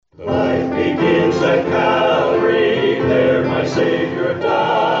at Calvary, there my Savior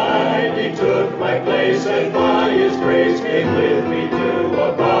died. He took my place, and by His grace came with me to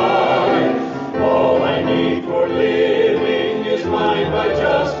abide. All I need for living is mine by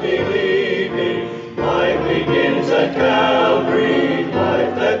just believing. Life begins at Calvary,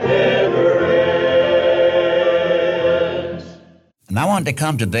 life that never ends. And I want to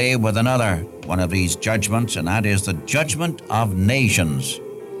come today with another one of these judgments, and that is the judgment of nations.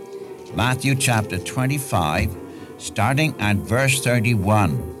 Matthew chapter 25, starting at verse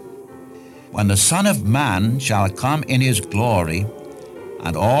 31. When the Son of Man shall come in His glory,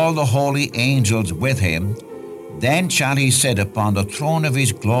 and all the holy angels with Him, then shall He sit upon the throne of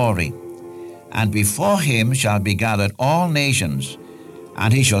His glory, and before Him shall be gathered all nations,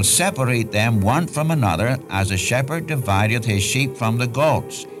 and He shall separate them one from another, as a shepherd divideth his sheep from the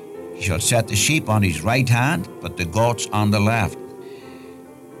goats. He shall set the sheep on His right hand, but the goats on the left.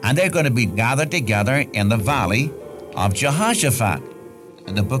 And they're going to be gathered together in the valley of Jehoshaphat,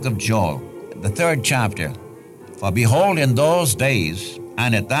 in the book of Joel, the 3rd chapter. For behold, in those days,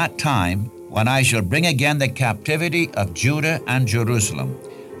 and at that time, when I shall bring again the captivity of Judah and Jerusalem.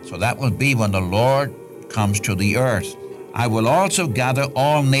 So that will be when the Lord comes to the earth. I will also gather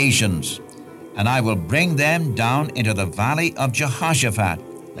all nations, and I will bring them down into the valley of Jehoshaphat.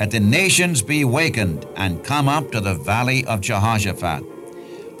 Let the nations be wakened, and come up to the valley of Jehoshaphat.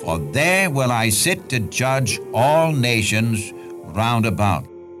 For there will I sit to judge all nations round about.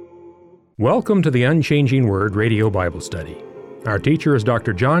 Welcome to the Unchanging Word Radio Bible Study. Our teacher is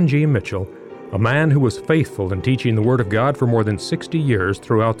Dr. John G. Mitchell, a man who was faithful in teaching the Word of God for more than 60 years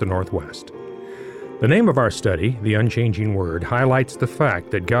throughout the Northwest. The name of our study, The Unchanging Word, highlights the fact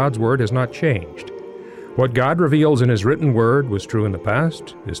that God's Word has not changed. What God reveals in His written Word was true in the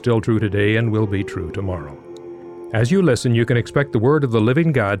past, is still true today, and will be true tomorrow. As you listen, you can expect the Word of the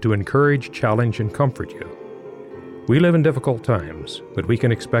living God to encourage, challenge, and comfort you. We live in difficult times, but we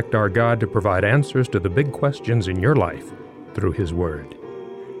can expect our God to provide answers to the big questions in your life through His Word.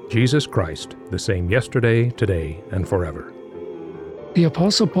 Jesus Christ, the same yesterday, today, and forever. The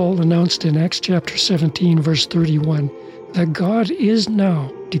Apostle Paul announced in Acts chapter 17, verse 31, that God is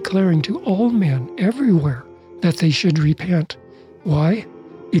now declaring to all men everywhere that they should repent. Why?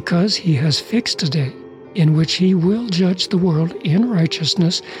 Because He has fixed a day in which He will judge the world in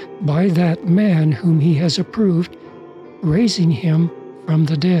righteousness by that man whom He has approved, raising Him from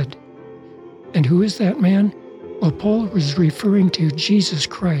the dead. And who is that man? Well, Paul was referring to Jesus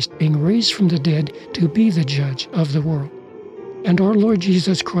Christ being raised from the dead to be the judge of the world. And our Lord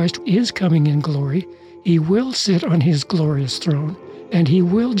Jesus Christ is coming in glory. He will sit on His glorious throne, and He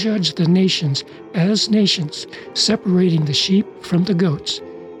will judge the nations as nations, separating the sheep from the goats.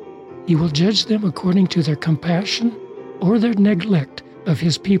 He will judge them according to their compassion or their neglect of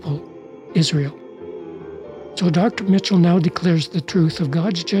His people, Israel. So Dr. Mitchell now declares the truth of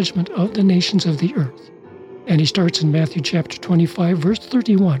God's judgment of the nations of the earth. And he starts in Matthew chapter 25, verse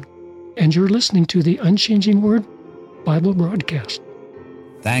 31. And you're listening to the Unchanging Word Bible broadcast.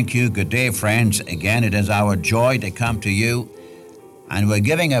 Thank you. Good day, friends. Again, it is our joy to come to you. And we're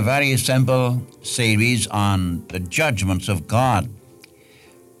giving a very simple series on the judgments of God.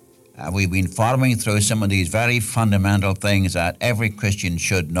 We've been following through some of these very fundamental things that every Christian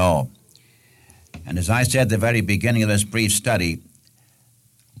should know. And as I said at the very beginning of this brief study,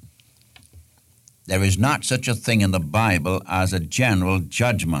 there is not such a thing in the Bible as a general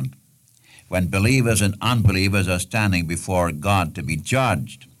judgment when believers and unbelievers are standing before God to be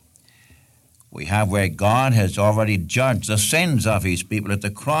judged. We have where God has already judged the sins of His people at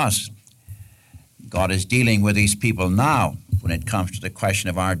the cross. God is dealing with His people now when it comes to the question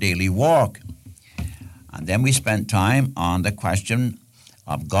of our daily walk. And then we spent time on the question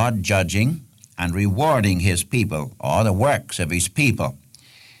of God judging and rewarding His people, or the works of His people.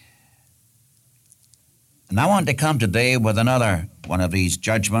 And I want to come today with another one of these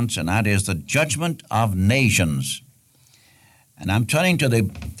judgments, and that is the judgment of nations. And I'm turning to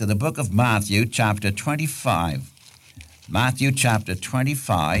the book of Matthew, chapter 25. Matthew, chapter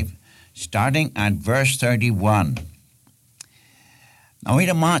 25, starting at verse 31. Now, we need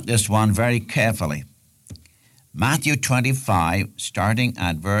to mark this one very carefully. Matthew 25, starting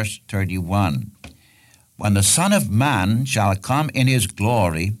at verse 31. When the Son of Man shall come in His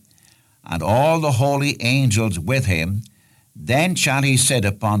glory, and all the holy angels with Him, then shall He sit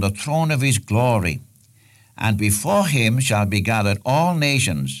upon the throne of His glory. And before Him shall be gathered all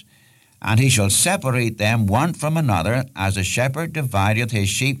nations, and He shall separate them one from another, as a shepherd divideth his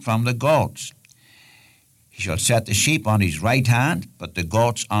sheep from the goats. He shall set the sheep on His right hand, but the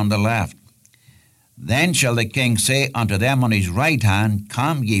goats on the left. Then shall the king say unto them on his right hand,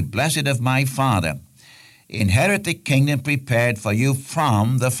 Come, ye blessed of my Father, inherit the kingdom prepared for you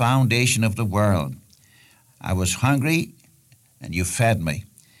from the foundation of the world. I was hungry, and you fed me.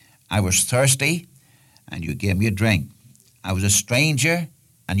 I was thirsty, and you gave me a drink. I was a stranger,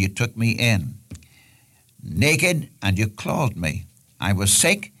 and you took me in. Naked, and you clothed me. I was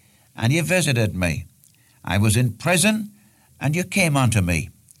sick, and you visited me. I was in prison, and you came unto me.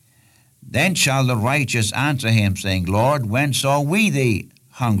 Then shall the righteous answer him, saying, Lord, when saw we thee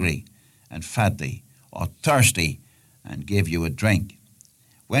hungry, and fed thee, or thirsty, and gave you a drink?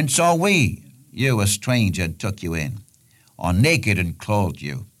 When saw we you a stranger, and took you in, or naked, and clothed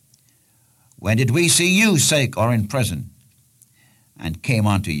you? When did we see you sick or in prison, and came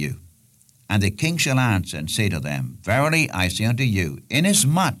unto you? And the king shall answer and say to them, Verily I say unto you,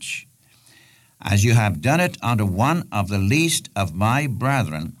 inasmuch as you have done it unto one of the least of my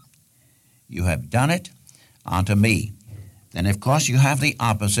brethren, you have done it unto me. Then, of course, you have the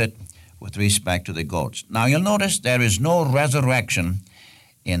opposite with respect to the goats. Now, you'll notice there is no resurrection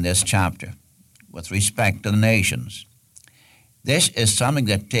in this chapter with respect to the nations. This is something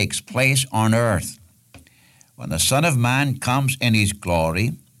that takes place on earth. When the Son of Man comes in his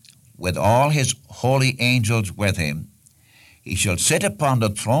glory, with all his holy angels with him, he shall sit upon the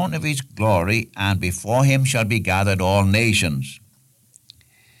throne of his glory, and before him shall be gathered all nations.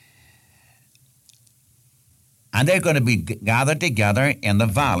 And they're going to be gathered together in the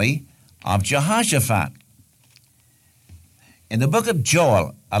valley of Jehoshaphat. In the book of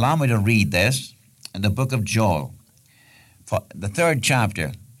Joel, allow me to read this, in the book of Joel, for the 3rd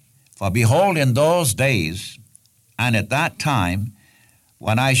chapter. For behold, in those days, and at that time,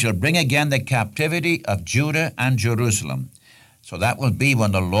 when I shall bring again the captivity of Judah and Jerusalem. So that will be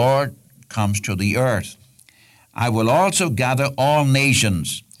when the Lord comes to the earth. I will also gather all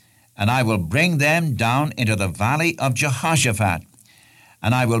nations, and I will bring them down into the valley of Jehoshaphat,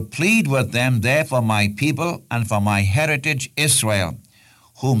 and I will plead with them there for my people and for my heritage Israel,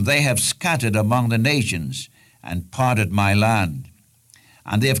 whom they have scattered among the nations and parted my land.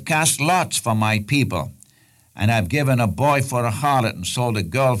 And they have cast lots for my people, and have given a boy for a harlot and sold a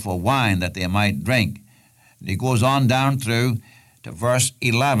girl for wine that they might drink. And he goes on down through to verse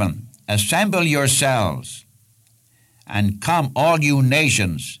 11. Assemble yourselves, and come all you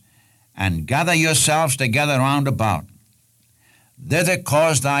nations, and gather yourselves together round about. Thither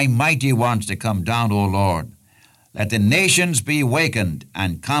cause thy mighty ones to come down, O Lord. Let the nations be wakened,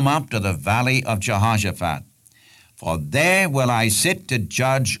 and come up to the valley of Jehoshaphat. For there will I sit to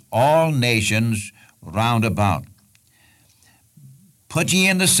judge all nations round about. Put ye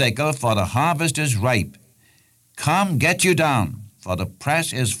in the sickle, for the harvest is ripe. Come, get you down, for the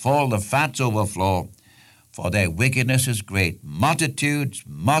press is full, the fats overflow, for their wickedness is great. Multitudes,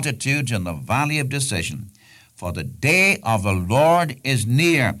 multitudes in the valley of decision. For the day of the Lord is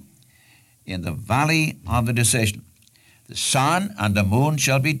near in the valley of the decision. The sun and the moon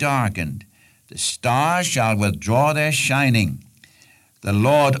shall be darkened. The stars shall withdraw their shining. The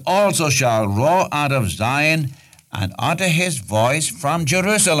Lord also shall roar out of Zion, and utter his voice from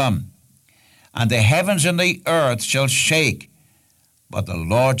Jerusalem. And the heavens and the earth shall shake, but the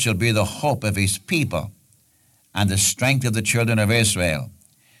Lord shall be the hope of his people, and the strength of the children of Israel.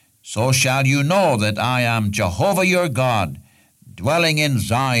 So shall you know that I am Jehovah your God, dwelling in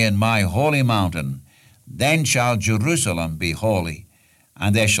Zion, my holy mountain. Then shall Jerusalem be holy,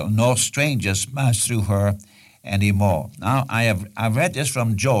 and there shall no strangers pass through her any more. Now, I've read this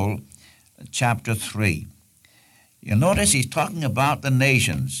from Joel, chapter 3. You'll notice he's talking about the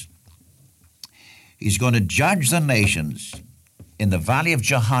nations. He's going to judge the nations in the valley of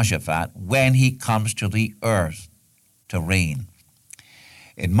Jehoshaphat when he comes to the earth to reign.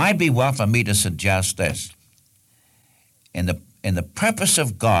 It might be well for me to suggest this. In the purpose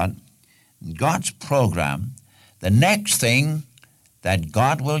of God, God's program, the next thing that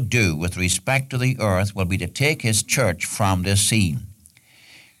God will do with respect to the earth will be to take his church from this scene,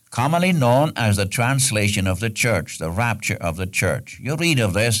 commonly known as the translation of the church, the rapture of the church. You read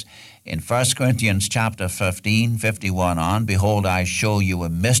of this in 1 Corinthians chapter 15, 51 on. Behold, I show you a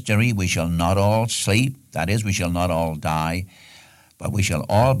mystery. We shall not all sleep. That is, we shall not all die, but we shall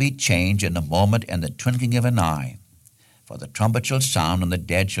all be changed in a moment, in the twinkling of an eye. For the trumpet shall sound, and the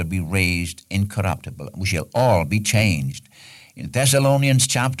dead shall be raised incorruptible. We shall all be changed. In Thessalonians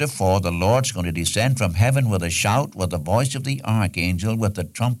chapter 4, the Lord's going to descend from heaven with a shout, with the voice of the archangel, with the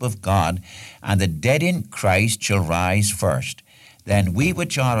trump of God, and the dead in Christ shall rise first. Then we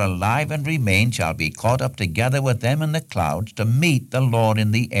which are alive and remain shall be caught up together with them in the clouds to meet the Lord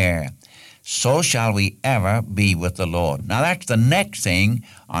in the air. So shall we ever be with the Lord. Now that's the next thing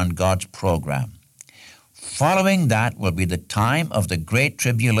on God's program. following that will be the time of the great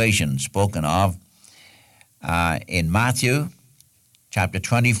tribulation spoken of in Matthew chapter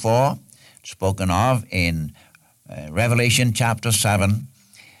 24, spoken of in Revelation chapter 7,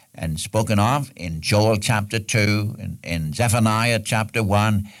 and spoken of in Joel chapter 2, in Zephaniah chapter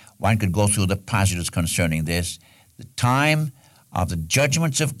 1. One could go through the passages concerning this. The time of the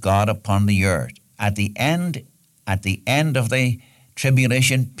judgments of God upon the earth. At the end of the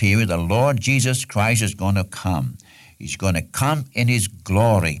tribulation period, the Lord Jesus Christ is going to come. He's going to come in His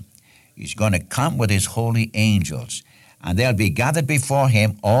glory. He's going to come with His holy angels, and they'll be gathered before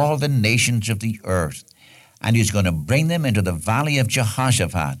Him, all the nations of the earth. And He's going to bring them into the valley of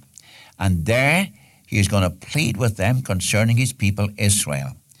Jehoshaphat. And there He is going to plead with them concerning His people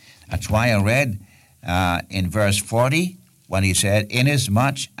Israel. That's why I read in verse 40, when He said,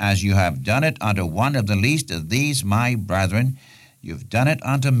 "Inasmuch as you have done it unto one of the least of these my brethren, you've done it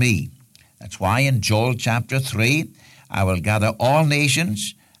unto me." That's why in Joel chapter 3, "I will gather all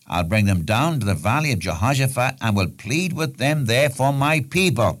nations, I'll bring them down to the valley of Jehoshaphat, and will plead with them there for my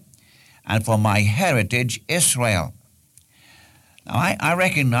people and for my heritage Israel." Now, I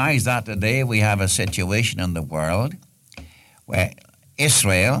recognize that today we have a situation in the world where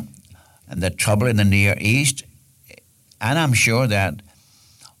Israel and the trouble in the Near East, and I'm sure that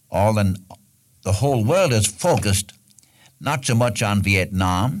the whole world is focused not so much on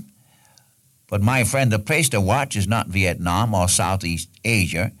Vietnam, but my friend, the place to watch is not Vietnam or Southeast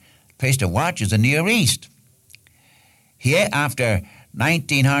Asia. The place to watch is the Near East. Here, after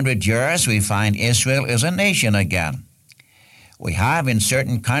 1900 years, we find Israel is a nation again. We have in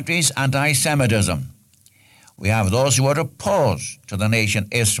certain countries anti-Semitism. We have those who are opposed to the nation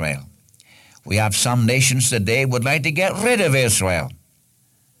Israel. We have some nations today would like to get rid of Israel.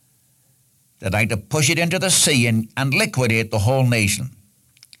 They'd like to push it into the sea and liquidate the whole nation,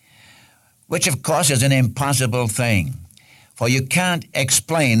 which of course is an impossible thing, for you can't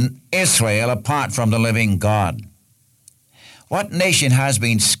explain Israel apart from the living God. What nation has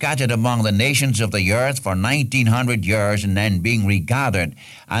been scattered among the nations of the earth for 1900 years and then being regathered,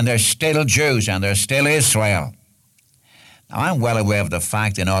 and they're still Jews and they're still Israel? Now, I'm well aware of the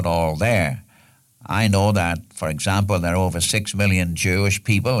fact they're not all there. I know that, for example, there are over 6 million Jewish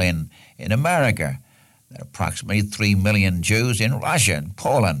people in America. There are approximately 3 million Jews in Russia and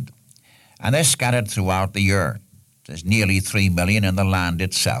Poland, and they're scattered throughout the earth. There's nearly 3 million in the land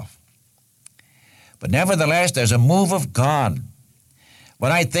itself. But nevertheless, there's a move of God.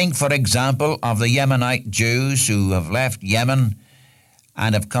 When I think, for example, of the Yemenite Jews who have left Yemen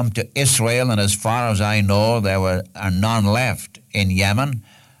and have come to Israel, and as far as I know, there are none left in Yemen.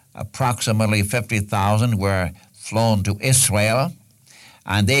 Approximately 50,000 were flown to Israel,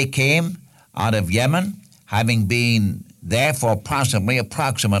 and they came out of Yemen, having been there for approximately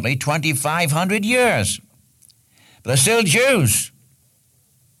 2,500 years. But they're still Jews.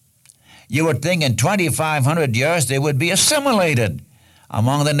 You would think in 2,500 years they would be assimilated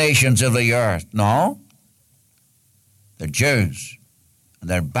among the nations of the earth. No, they're Jews, and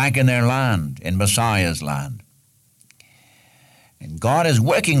they're back in their land, in Messiah's land. And God is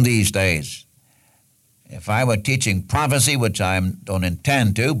working these days. If I were teaching prophecy, which I don't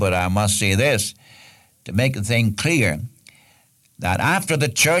intend to, but I must say this, to make the thing clear, that after the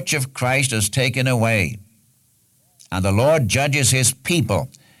church of Christ is taken away, and the Lord judges His people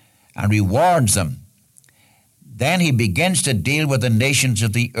and rewards them, then He begins to deal with the nations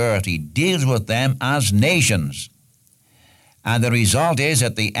of the earth. He deals with them as nations. And the result is,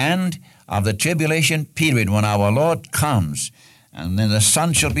 at the end of the tribulation period, when our Lord comes, and then the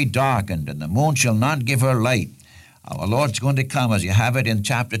sun shall be darkened, and the moon shall not give her light. Our Lord's going to come, as you have it in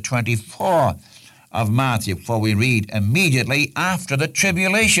chapter 24 of Matthew, for we read, "Immediately after the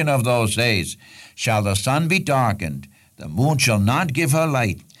tribulation of those days shall the sun be darkened, the moon shall not give her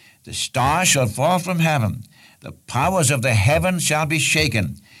light, the stars shall fall from heaven, the powers of the heavens shall be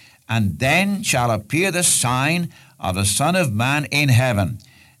shaken, and then shall appear the sign of the Son of Man in heaven.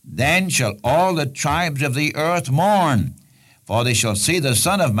 Then shall all the tribes of the earth mourn, for they shall see the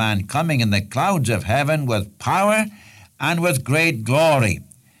Son of Man coming in the clouds of heaven with power and with great glory.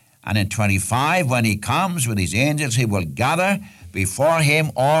 And in 25, when He comes with His angels, He will gather before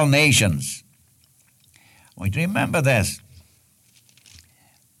Him all nations." I want you to remember this.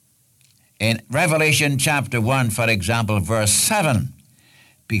 In Revelation chapter 1, for example, verse 7,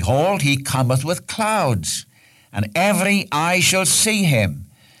 "Behold, He cometh with clouds, and every eye shall see Him,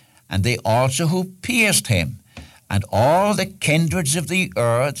 and they also who pierced Him. And all the kindreds of the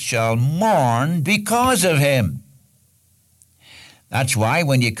earth shall mourn because of Him." That's why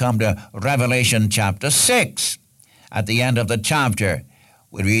when you come to Revelation chapter 6, at the end of the chapter,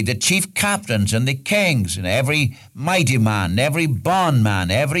 We read the chief captains and the kings, and every mighty man, every bondman,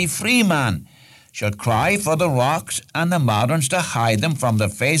 every free man shall cry for the rocks and the mountains to hide them from the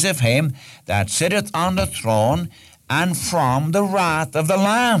face of him that sitteth on the throne and from the wrath of the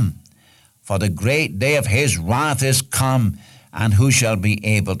Lamb. For the great day of his wrath is come, and who shall be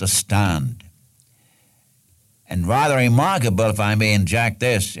able to stand? And rather remarkable, if I may inject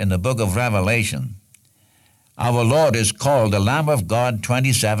this, in the book of Revelation, our Lord is called the Lamb of God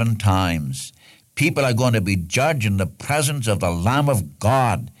 27 times. People are going to be judged in the presence of the Lamb of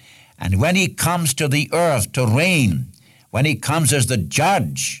God. And when he comes to the earth to reign, when he comes as the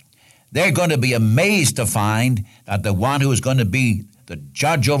judge, they're going to be amazed to find that the one who is going to be the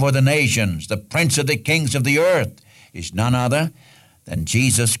judge over the nations, the prince of the kings of the earth, is none other than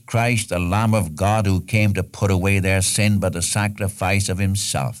Jesus Christ, the Lamb of God, who came to put away their sin by the sacrifice of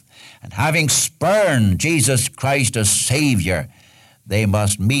himself. And having spurned Jesus Christ as Savior, they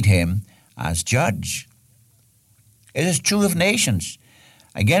must meet him as judge. It is true of nations.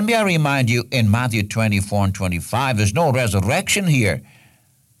 Again, may I remind you, in Matthew 24 and 25, there's no resurrection here.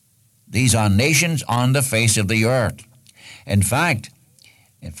 These are nations on the face of the earth. In fact,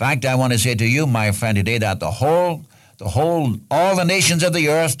 I want to say to you, my friend, today that all the nations of the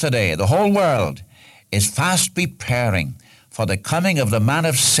earth today, the whole world, is fast preparing for the coming of the man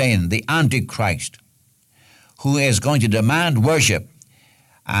of sin, the Antichrist, who is going to demand worship.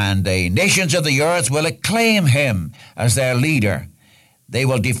 And the nations of the earth will acclaim him as their leader. They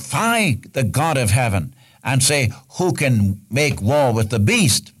will defy the God of heaven and say, who can make war with the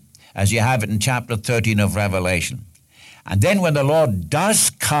beast, as you have it in chapter 13 of Revelation. And then when the Lord does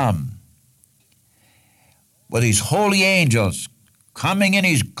come with his holy angels coming in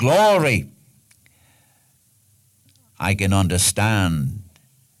his glory, I can understand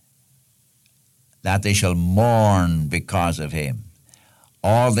that they shall mourn because of him.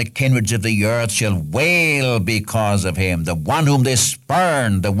 All the kindreds of the earth shall wail because of him, the one whom they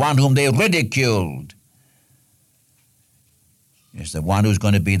spurned, the one whom they ridiculed, is the one who's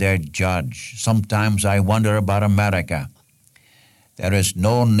going to be their judge. Sometimes I wonder about America. There is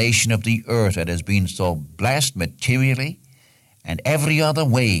no nation of the earth that has been so blessed materially and every other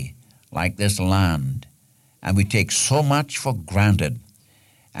way like this land. And we take so much for granted.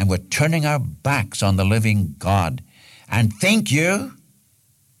 And we're turning our backs on the living God. And do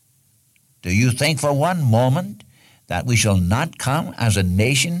you think for one moment that we shall not come as a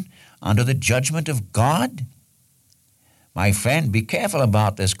nation under the judgment of God? My friend, be careful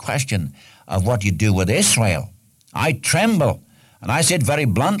about this question of what you do with Israel. I tremble, and I said very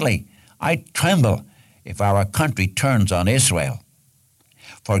bluntly, I tremble if our country turns on Israel.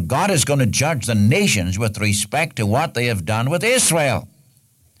 For God is going to judge the nations with respect to what they have done with Israel.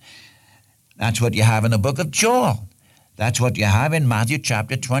 That's what you have in the book of Joel. That's what you have in Matthew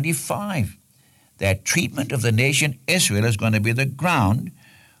chapter 25. Their treatment of the nation Israel is going to be the ground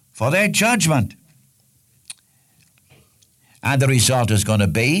for their judgment. And the result is going to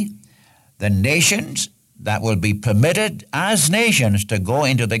be the nations that will be permitted as nations to go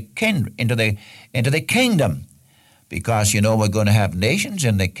into the kingdom. Because, we're going to have nations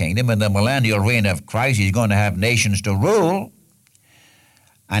in the kingdom. In the millennial reign of Christ, he's going to have nations to rule.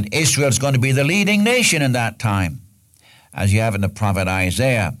 And Israel's going to be the leading nation in that time, as you have in the prophet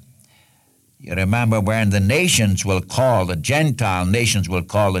Isaiah. You remember when the Gentile nations will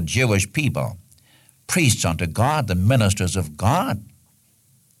call the Jewish people priests unto God, the ministers of God.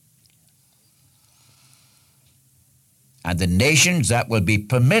 And the nations that will be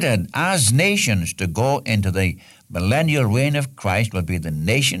permitted as nations to go into the millennial reign of Christ will be the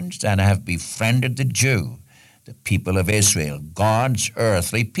nations that have befriended the Jew, the people of Israel, God's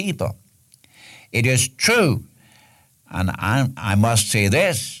earthly people. It is true, and I must say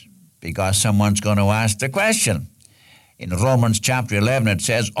this, because someone's going to ask the question. In Romans chapter 11 it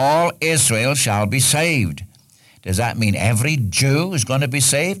says, all Israel shall be saved. Does that mean every Jew is going to be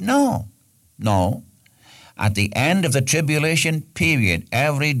saved? No. At the end of the tribulation period,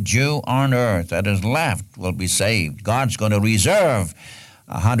 every Jew on earth that is left will be saved. God's going to reserve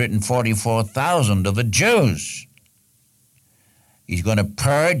 144,000 of the Jews. He's going to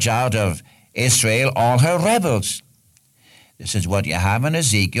purge out of Israel all her rebels. This is what you have in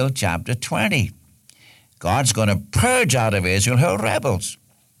Ezekiel chapter 20. God's going to purge out of Israel her rebels.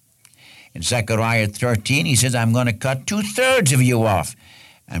 In Zechariah 13, he says, I'm going to cut 2/3 of you off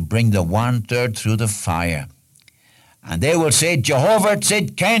and bring the 1/3 through the fire. And they will say, Jehovah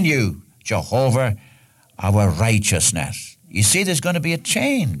Tzidkenu, Jehovah our righteousness. You see, there's going to be a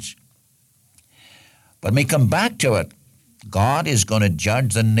change. But we come back to it. God is going to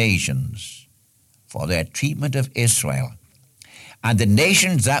judge the nations for their treatment of Israel. And the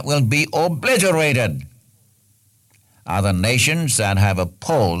nations that will be obliterated are the nations that have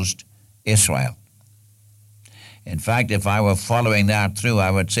opposed Israel. In fact, if I were following that through,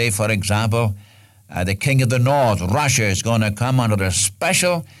 I would say, for example, the king of the north, Russia, is going to come under the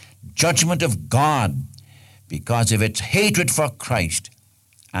special judgment of God because of its hatred for Christ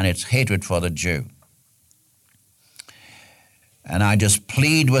and its hatred for the Jew. And I just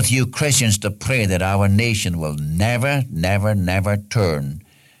plead with you Christians to pray that our nation will never, never, never turn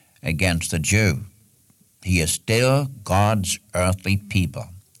against the Jew. He is still God's earthly people.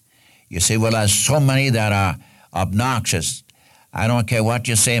 You say, well, there's so many that are obnoxious. I don't care what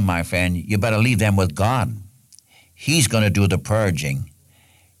you say, my friend. You better leave them with God. He's going to do the purging.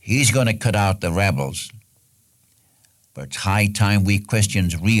 He's going to cut out the rebels. But it's high time we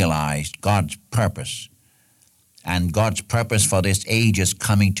Christians realized God's purpose. And God's purpose for this age is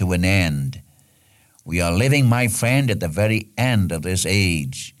coming to an end. We are living, my friend, at the very end of this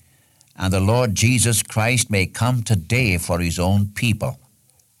age. And the Lord Jesus Christ may come today for his own people.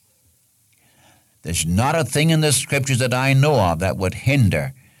 There's not a thing in the Scriptures that I know of that would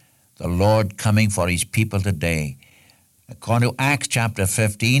hinder the Lord coming for his people today. According to Acts chapter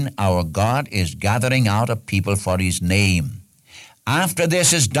 15, our God is gathering out a people for his name. After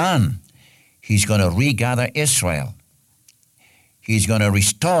this is done, he's going to regather Israel. He's going to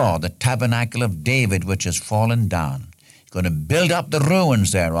restore the tabernacle of David, which has fallen down. He's going to build up the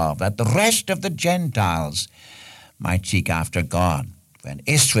ruins thereof, that the rest of the Gentiles might seek after God. And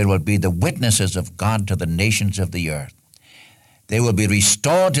Israel will be the witnesses of God to the nations of the earth. They will be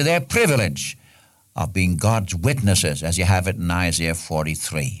restored to their privilege of being God's witnesses, as you have it in Isaiah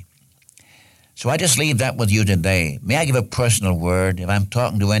 43. So I just leave that with you today. May I give a personal word? If I'm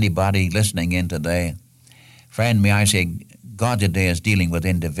talking to anybody listening in today, friend, may I say, God today is dealing with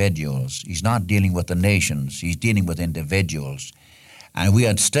individuals. He's not dealing with the nations. He's dealing with individuals. And we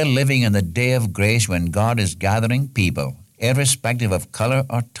are still living in the day of grace when God is gathering people, irrespective of color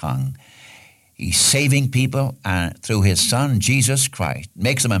or tongue. He's saving people through his Son, Jesus Christ,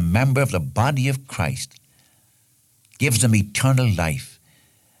 makes them a member of the body of Christ, gives them eternal life.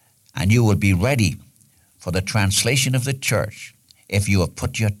 And you will be ready for the translation of the church if you have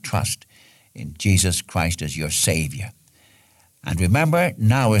put your trust in Jesus Christ as your Savior. And remember,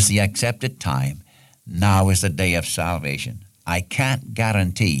 now is the accepted time. Now is the day of salvation. I can't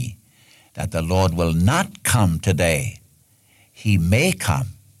guarantee that the Lord will not come today. He may come.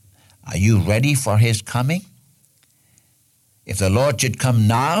 Are you ready for his coming? If the Lord should come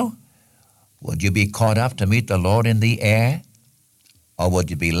now, would you be caught up to meet the Lord in the air? Or would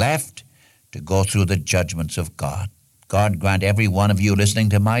you be left to go through the judgments of God? God grant every one of you listening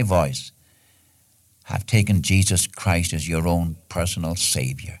to my voice have taken Jesus Christ as your own personal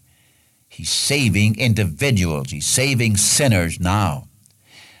Savior. He's saving individuals. He's saving sinners now.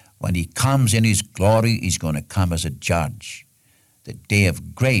 When he comes in his glory, he's going to come as a judge. The day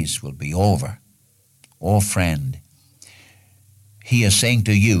of grace will be over. Oh, friend, he is saying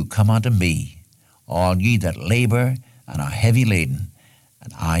to you, come unto me, all ye that labor and are heavy laden,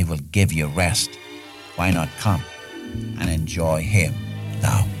 and I will give you rest. Why not come and enjoy him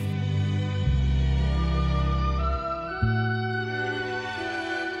now?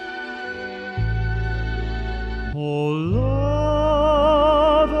 O love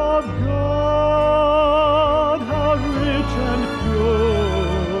of God, how rich and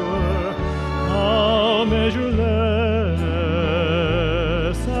pure, how measureless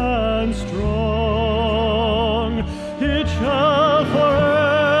and strong, it shall forevermore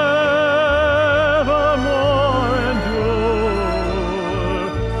endure.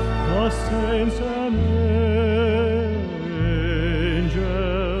 The saints and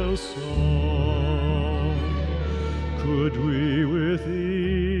angels song. Could we with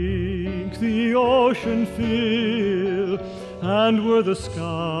ink the ocean fill, and were the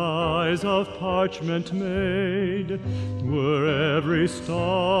skies of parchment made, were every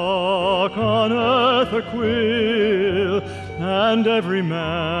stalk on earth a quill, and every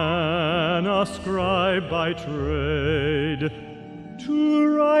man a scribe by trade,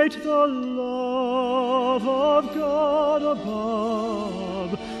 to write the love of God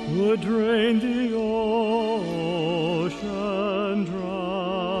above would drain the ocean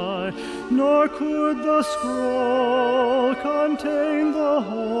dry, nor could the scroll contain the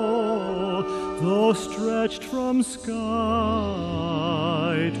whole, though stretched from sky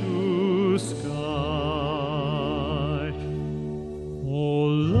to sky. O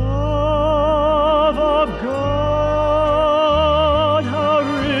love of God, how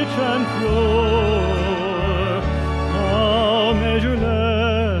rich and pure, how measureless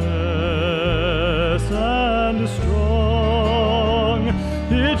and strong,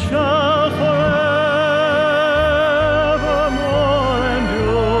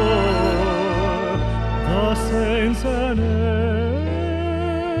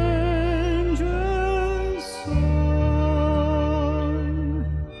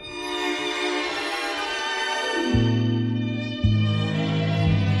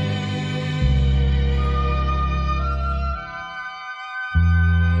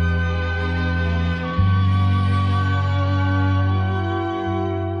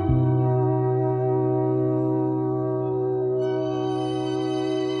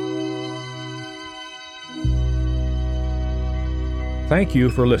 Thank you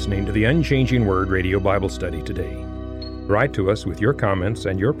for listening to the Unchanging Word Radio Bible Study today. Write to us with your comments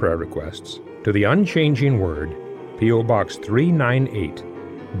and your prayer requests to the Unchanging Word, P.O. Box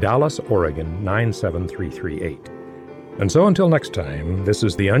 398, Dallas, Oregon 97338. And so until next time, this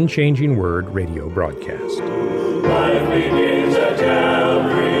is the Unchanging Word Radio broadcast. Life begins at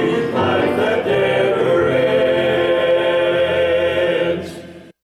Calvary.